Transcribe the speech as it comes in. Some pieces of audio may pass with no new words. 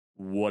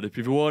What up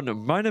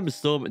everyone, my name is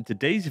Storm. In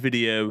today's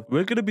video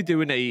we're going to be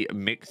doing a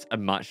mix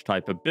and match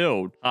type of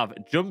build, half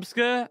jump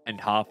scare and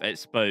half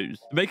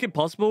exposed. To make it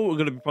possible, we're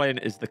going to be playing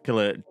as the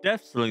killer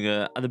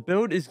Deathslinger, and the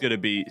build is going to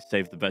be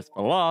save the best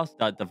for last,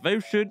 that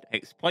devotion,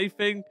 X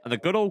Plaything, and the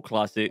good old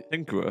classic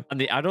Tinkerer. And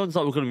the add-ons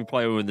that we're going to be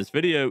playing with in this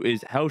video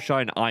is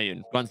Hellshire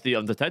Iron, grants the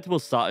undetectable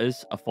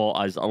status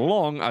for as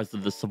long as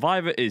the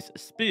survivor is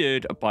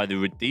speared by the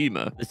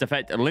redeemer. This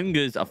effect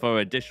lingers for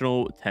an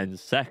additional 10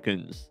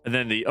 seconds. And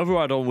then the other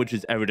add-on, which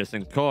is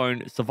Iridescent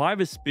Coin,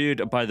 survivors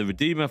speared by the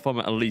redeemer from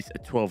at least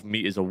 12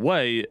 meters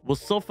away will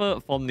suffer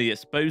from the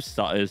exposed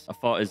status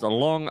for as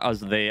long as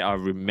they are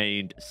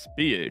remained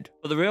speared.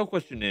 But the real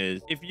question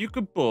is, if you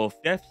could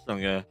buff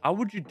Deathslinger, how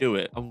would you do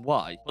it and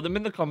why? Put them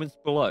in the comments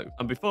below.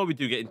 And before we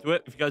do get into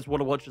it, if you guys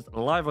want to watch us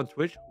live on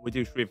Twitch, we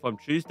do stream from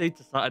Tuesday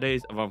to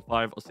Saturdays around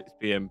 5 or 6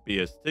 p.m.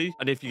 BST.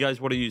 And if you guys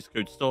want to use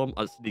code STORM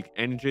at Sneak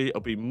Energy,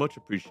 it'll be much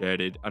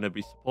appreciated and it'll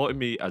be supporting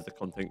me as a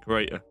content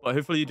creator. But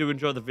hopefully you do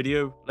enjoy the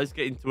video. Let's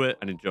get into it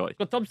and enjoy.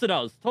 Got Thompson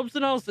House.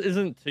 Thompson House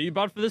isn't too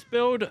bad for this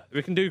build.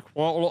 We can do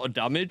quite a lot of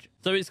damage.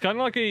 So it's kind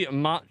of like a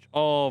match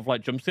of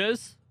like jump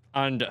scares,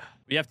 and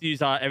we have to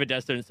use our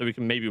Iridescent so we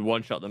can maybe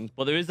one-shot them.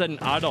 But there is an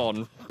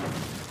add-on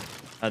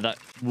that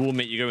will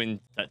make you go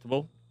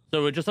undetectable.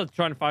 So we just have to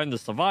try and find the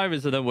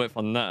survivors and then work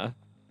from there.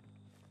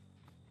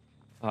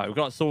 All right, we've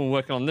got someone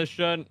working on this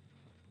shit.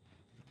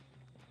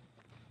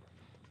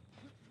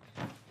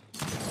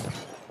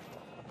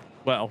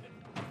 Well,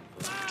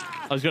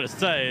 I was going to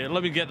say,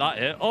 let me get that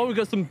hit. Oh, we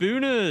got some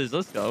booners.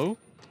 Let's go.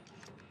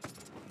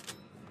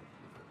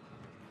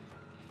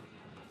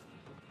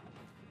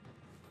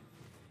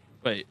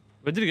 Wait,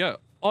 where did he go?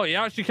 Oh, he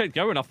actually kept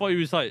going. I thought he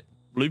was like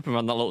looping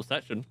around that little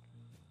section.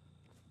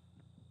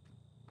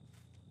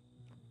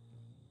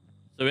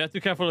 So we have to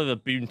be careful of the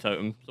boon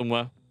totem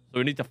somewhere. So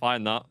we need to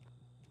find that.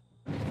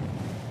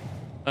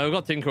 We've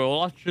got Tinkerer.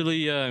 We'll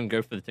actually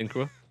go for the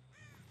Tinkerer.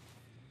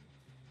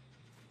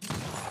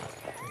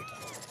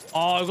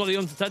 Oh, I've got the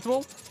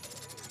undetectable.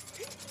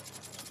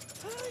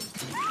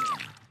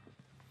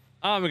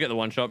 And we get the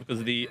one shot because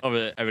of the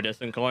other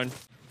Iridescent Coin.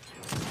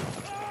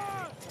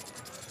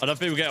 I don't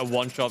think we get a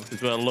one shot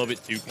because we're a little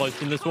bit too close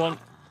from this one.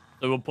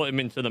 So we'll put him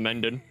into the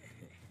mending.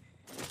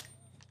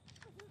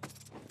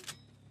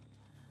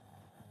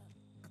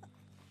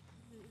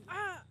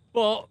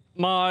 But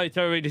my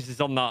terror radius is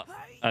on that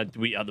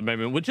tweet at the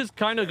moment, which is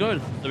kind of good.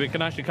 So we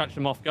can actually catch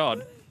them off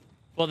guard.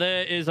 But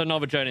there is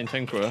another giant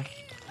Tinkerer,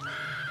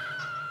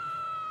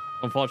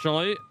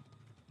 unfortunately.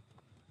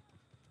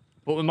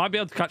 But we might be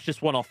able to catch this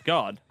one off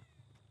guard.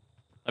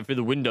 And through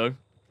the window.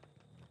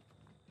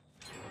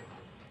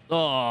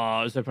 Oh,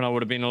 I was hoping I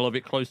would have been a little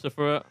bit closer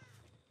for it.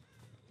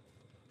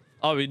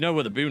 Oh, we know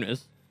where the boon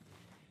is.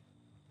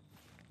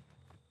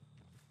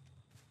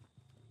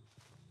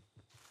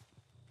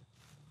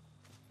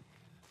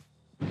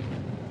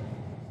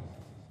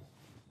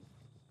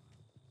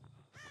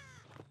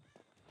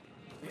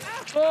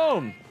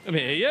 Boom! Come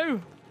here,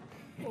 you.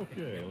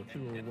 Okay, let's see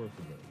what we're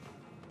working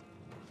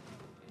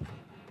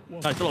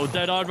with. Nice little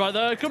dead eye right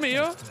there. Come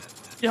here.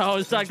 Yo,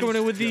 is that going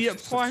in with the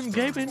Prime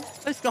Gaming?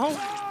 Let's go.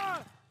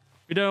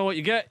 If you don't know what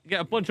you get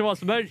a bunch of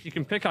awesome modes. You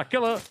can pick our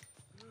killer.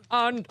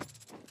 And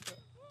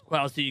what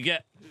else do you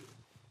get?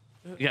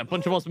 You get a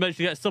bunch of awesome modes.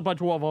 You get a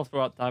sub-badge water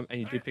throughout time. And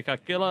you do pick our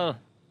killer.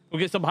 We'll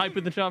get some hype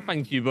with the chat.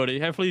 Thank you, buddy.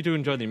 Hopefully you do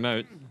enjoy the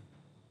emotes.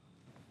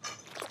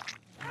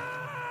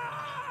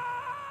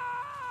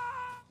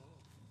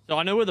 So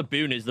I know where the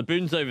boon is. The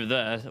boon's over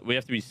there. We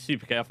have to be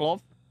super careful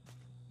of.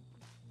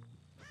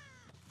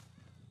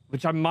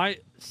 Which I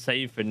might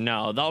save for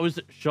now. That was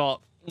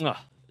shot.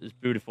 It's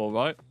beautiful,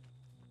 right?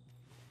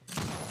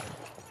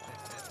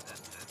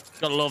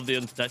 Gotta love the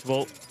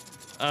undetectable.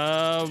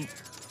 I'm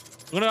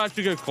gonna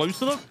actually go close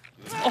to them.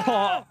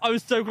 Oh, I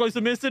was so close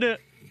to missing it.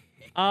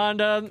 And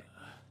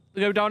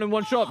go down in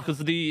one shot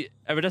because of the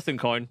Iridescent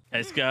Coin.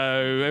 Let's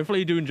go. Hopefully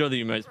you do enjoy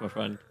the emotes, my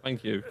friend.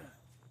 Thank you.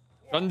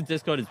 Join the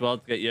Discord as well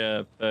to get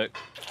your perk.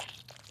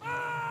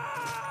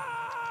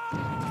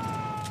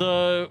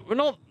 So we're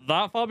not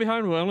that far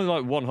behind. We're only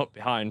like one hut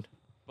behind.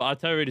 But our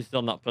terror radius is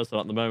on that person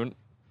at the moment.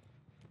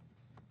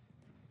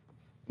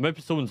 Maybe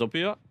someone's up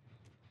here.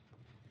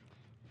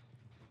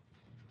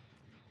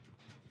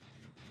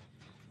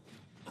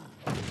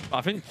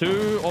 I think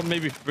 2 or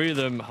maybe 3 of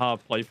them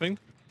have Plaything.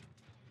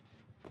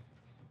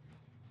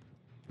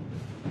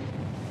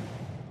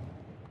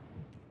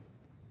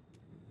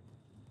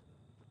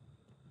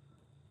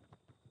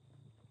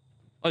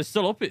 Oh, it's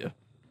still up here.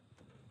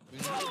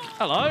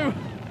 Hello.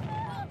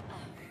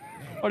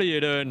 What are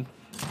you doing?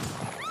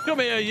 Come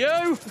here,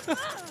 you.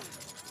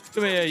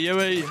 Come here,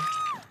 Yui.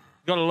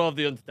 Gotta love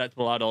the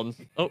undetectable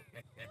add-ons. Oh.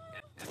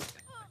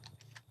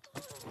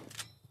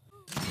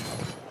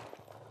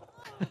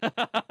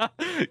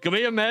 Come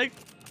here, Meg.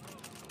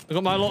 I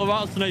got my little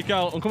rattlesnake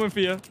out. I'm coming for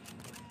you.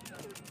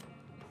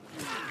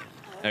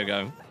 There we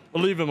go.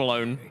 We'll leave him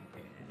alone.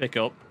 Pick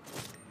up.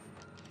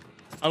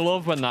 I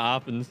love when that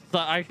happens. So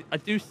I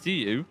do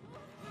see you.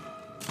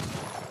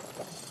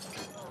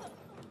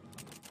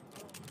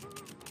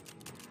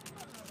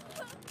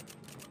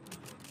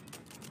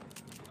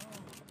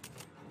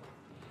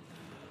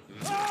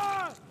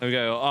 There we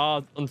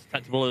go.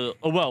 Undetectable.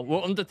 Oh, well,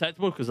 we're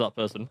undetectable because of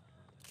that person.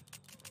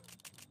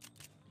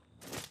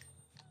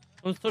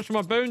 Someone's touching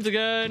my bones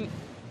again.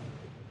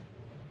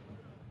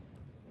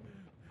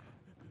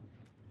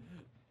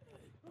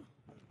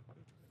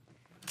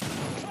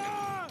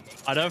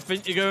 I don't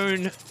think you're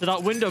going to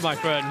that window, my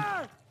friend.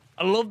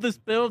 I love this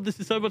build. This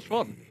is so much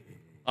fun.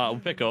 We'll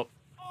pick up.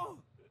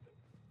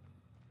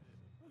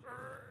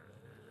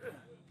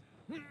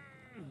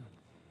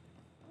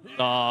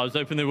 Oh, I was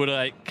hoping they would have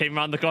like, came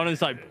around the corner and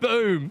it's like,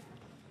 boom.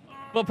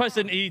 Well,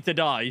 pressing E to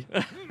die.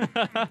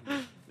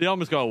 The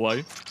almost got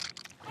away.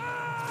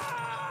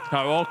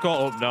 Right, we're all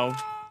caught up now.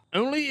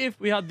 Only if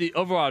we had the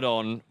other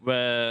add-on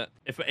where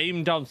if we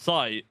aim down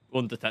sight,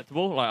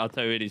 undetectable. Like, I'll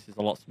tell you, this is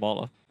a lot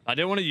smaller. I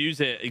didn't want to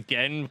use it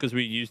again because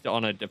we used it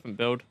on a different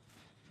build.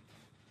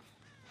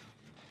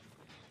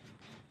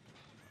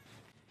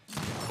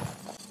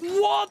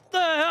 What the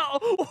hell?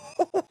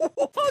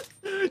 What?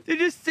 Did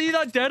you see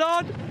that dead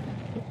on?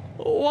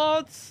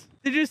 What?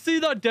 Did you see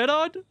that dead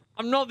on?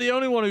 I'm not the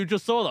only one who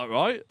just saw that,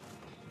 right?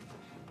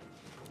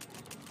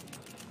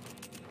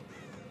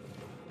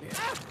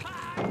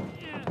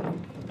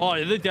 Oh,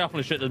 yeah, they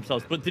definitely shit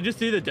themselves. But did you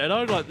see the dead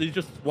on? Like, they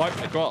just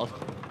wiped across.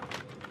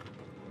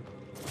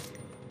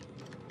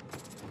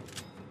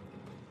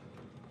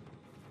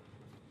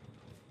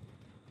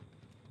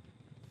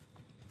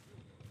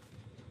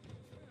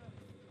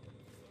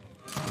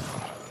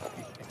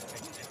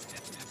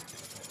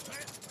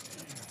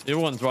 The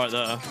other one's right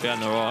there. Yeah,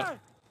 no, right.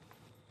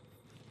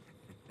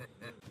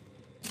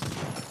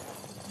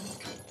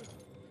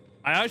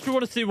 I actually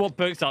want to see what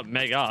perks that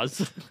Meg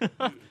has.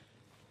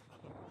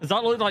 Does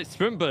that look like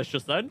Sprint Burst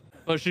just then?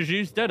 Oh, she's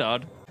used Dead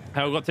Hard.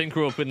 Hey, we've got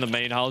Tinker up in the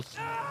main house.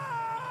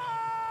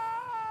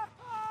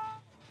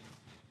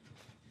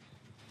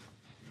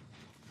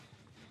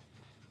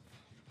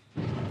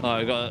 Oh,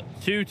 I got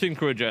 2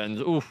 Tinker gens.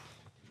 Oof.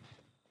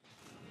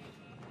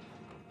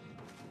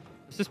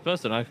 It's this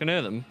person. I can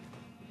hear them.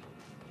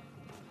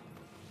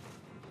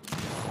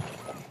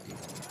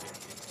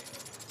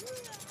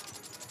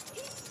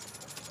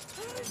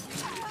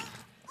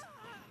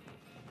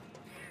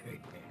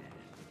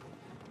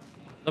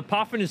 The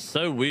pathing is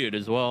so weird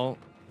as well.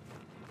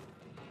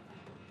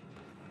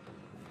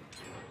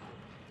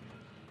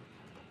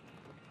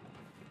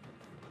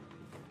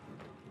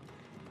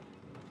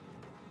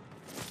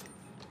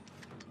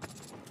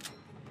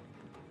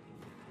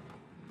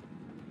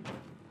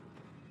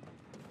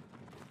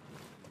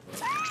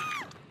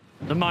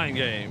 The mind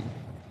game.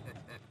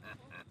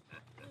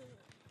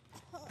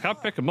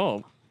 Can't pick him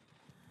up.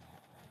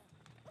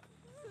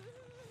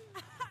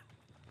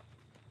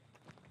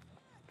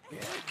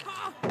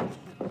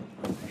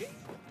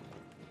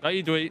 How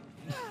you doing?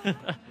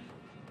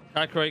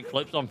 Can't create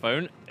clips on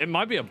phone. It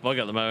might be a bug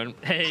at the moment.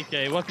 Hey,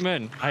 Kay, welcome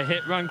in. I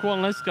hit rank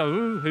 1. Let's go.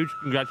 Ooh, huge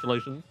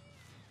congratulations.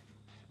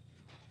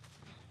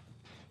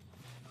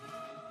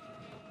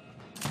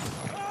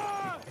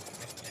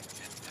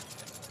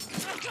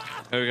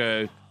 There we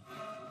go.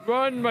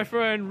 Run, my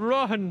friend,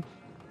 run.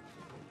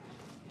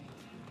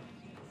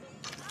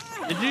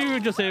 Did you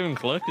just even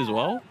click as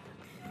well?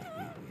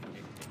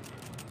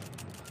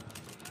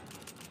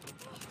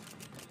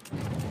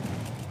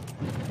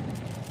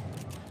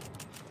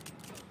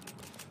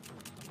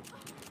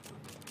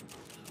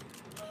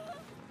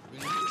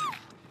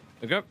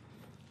 Okay.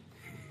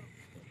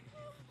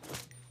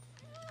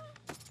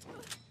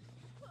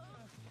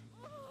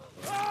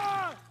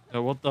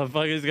 Oh, what the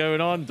fuck is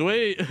going on?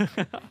 Tweet.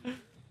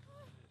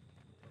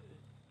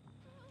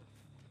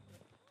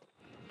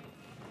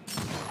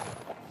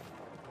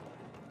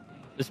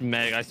 This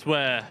Meg, I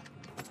swear.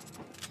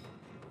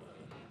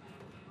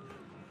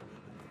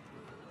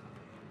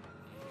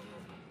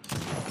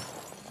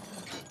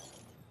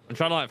 I'm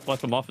trying to like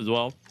flip him off as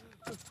well.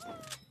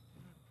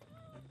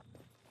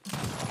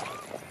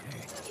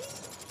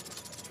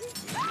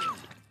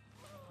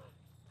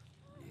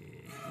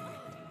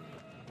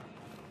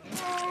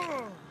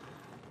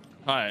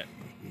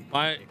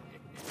 Alright.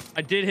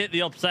 I did hit the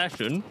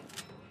obsession.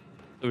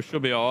 So it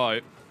should be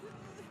alright.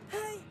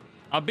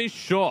 I'll be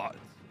shocked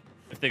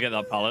if they get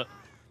that pallet.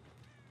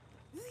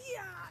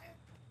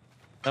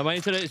 My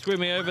internet is screwing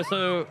me over,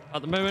 so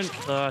at the moment,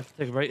 I have to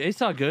take a break.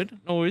 It's all good.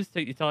 Always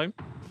take your time.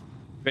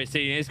 Great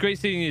seeing you. It's great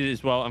seeing you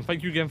as well. And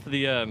thank you again for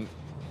the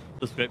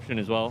subscription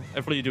as well.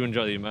 Hopefully you do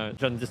enjoy the emote.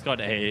 Join the Discord.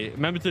 Hey,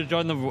 remember to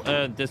join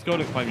the Discord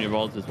and claim your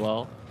roles as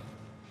well.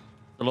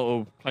 The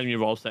little claim your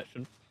role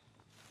section.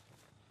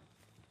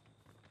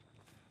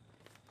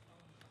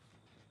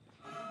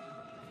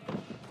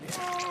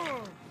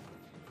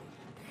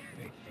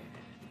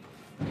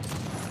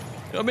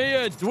 Come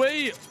here,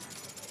 Dwee.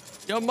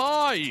 You're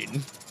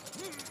mine.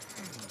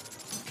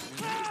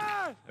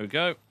 There we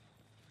go.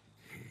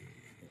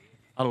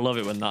 I love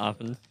it when that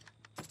happens.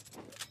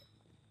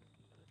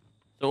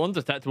 So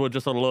undetectable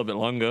just a little bit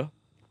longer.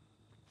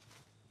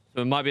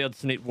 So we might be able to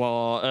sneak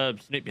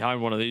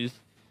behind one of these.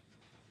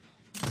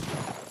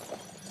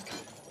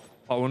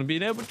 I want to be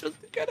able just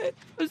to get it.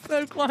 It's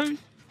so close.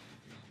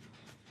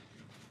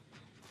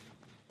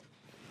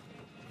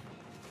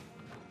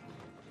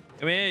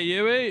 Come here,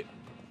 Yui.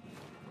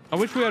 I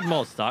wish we had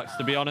more stacks,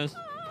 to be honest.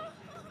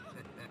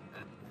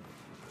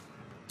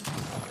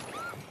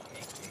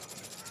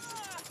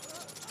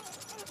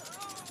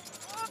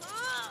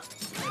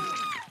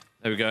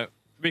 There we go.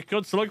 We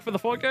could slug for the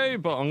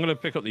 4K, but I'm going to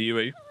pick up the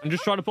Yui. I'm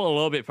just trying to put a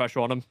little bit of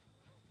pressure on him.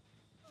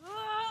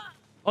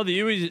 Oh, the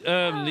Yui's,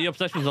 the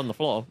obsession's on the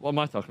floor. What am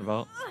I talking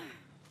about?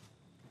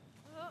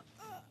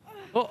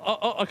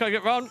 Oh, I can't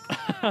get round.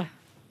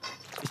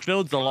 This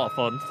build's a lot of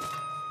fun.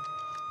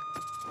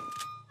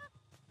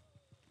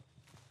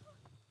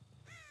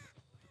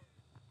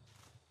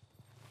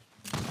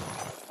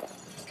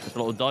 Just a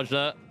little dodge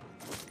there.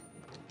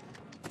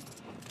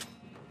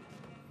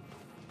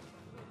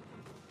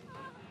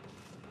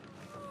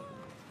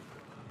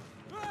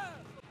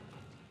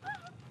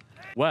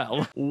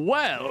 Well,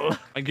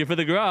 thank you for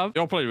the grab.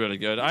 You're probably really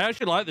good. I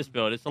actually like this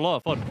build. It's a lot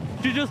of fun.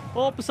 She just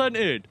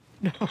 4%ed.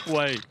 No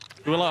way.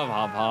 We'll have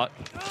half heart.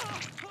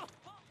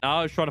 Now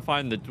I was trying to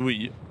find the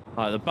tweet.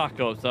 All right, the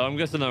backup. So I'm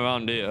guessing they're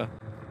around here.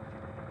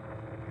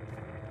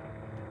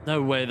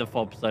 No way they're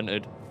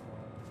 4%ed.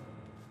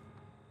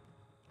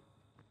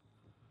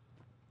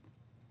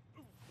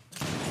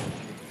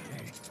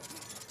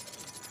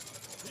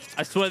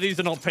 I swear these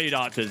are not paid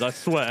actors. I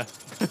swear.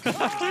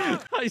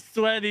 I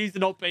swear these are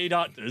not paid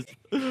actors.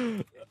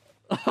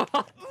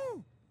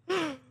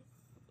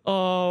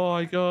 Oh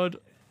my god.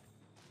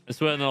 I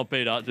swear they're not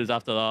paid actors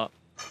after that.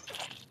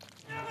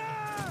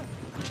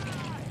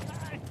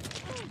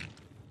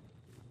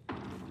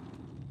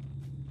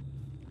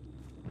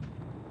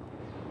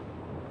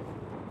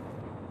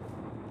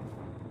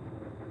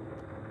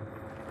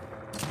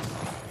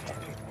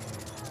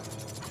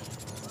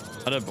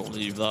 I don't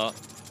believe that.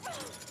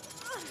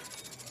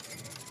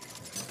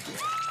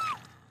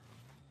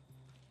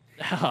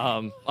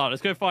 Oh,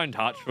 let's go find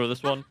Hatch for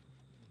this one.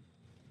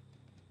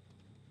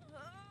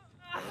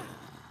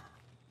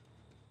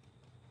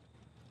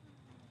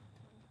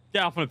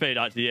 Yeah, I'm gonna pay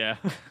that, yeah.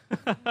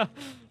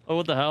 Oh,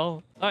 what the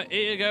hell? Alright,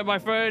 here you go, my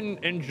friend.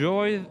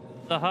 Enjoy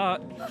the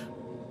hatch.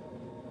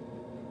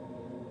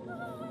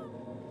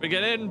 We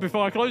get in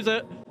before I close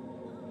it.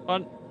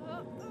 On.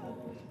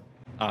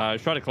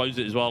 Try to close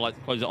it as well,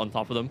 like close it on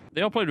top of them.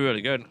 They all played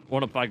really good.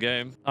 What a bad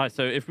game. All right,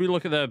 so if we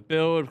look at their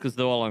build, because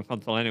they're all on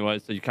console anyway,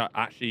 so you can't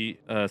actually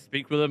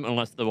speak with them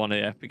unless they're on the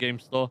Epic Game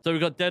Store. So we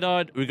got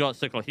Dead-Eyed, we got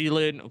Circle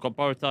Healing, we've got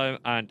Borrow Time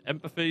and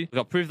Empathy. We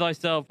got Prove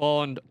Thyself,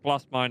 Bond,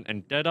 Blast Mine,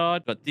 and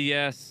Dead-Eyed. Got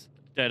DS,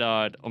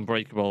 Dead-Eyed,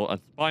 Unbreakable,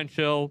 and Spine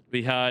Chill.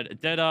 We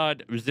had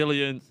Dead-Eyed,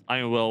 Resilience,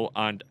 Iron Will,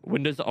 and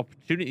Windows of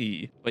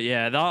Opportunity. But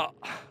yeah, that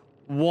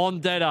one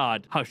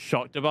Dead-Eyed I was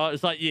shocked about.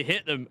 It's like you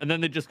hit them and then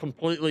they just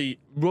completely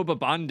rubber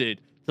banded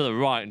to the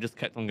right and just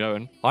kept on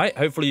going. All right,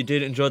 hopefully you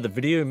did enjoy the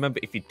video. Remember,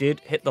 if you did,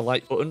 hit the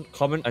like button,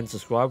 comment, and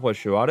subscribe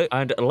whilst you're at it,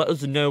 and let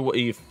us know what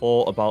you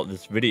thought about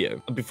this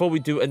video. And before we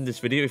do end this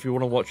video, if you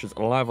want to watch us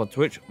live on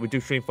Twitch, we do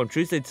stream from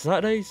Tuesday to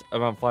Saturdays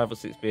around 5 or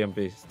 6 p.m.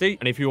 BST.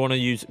 And if you want to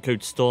use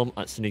code STORM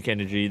at Sneak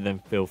Energy, then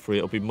feel free.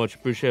 It'll be much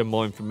appreciated.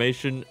 More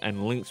information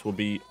and links will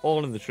be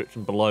all in the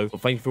description below.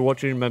 But thank you for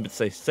watching. Remember to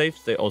stay safe,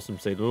 stay awesome,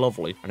 stay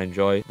lovely, and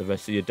enjoy the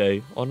rest of your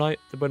day or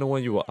night, depending on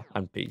where you are.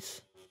 And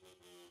peace.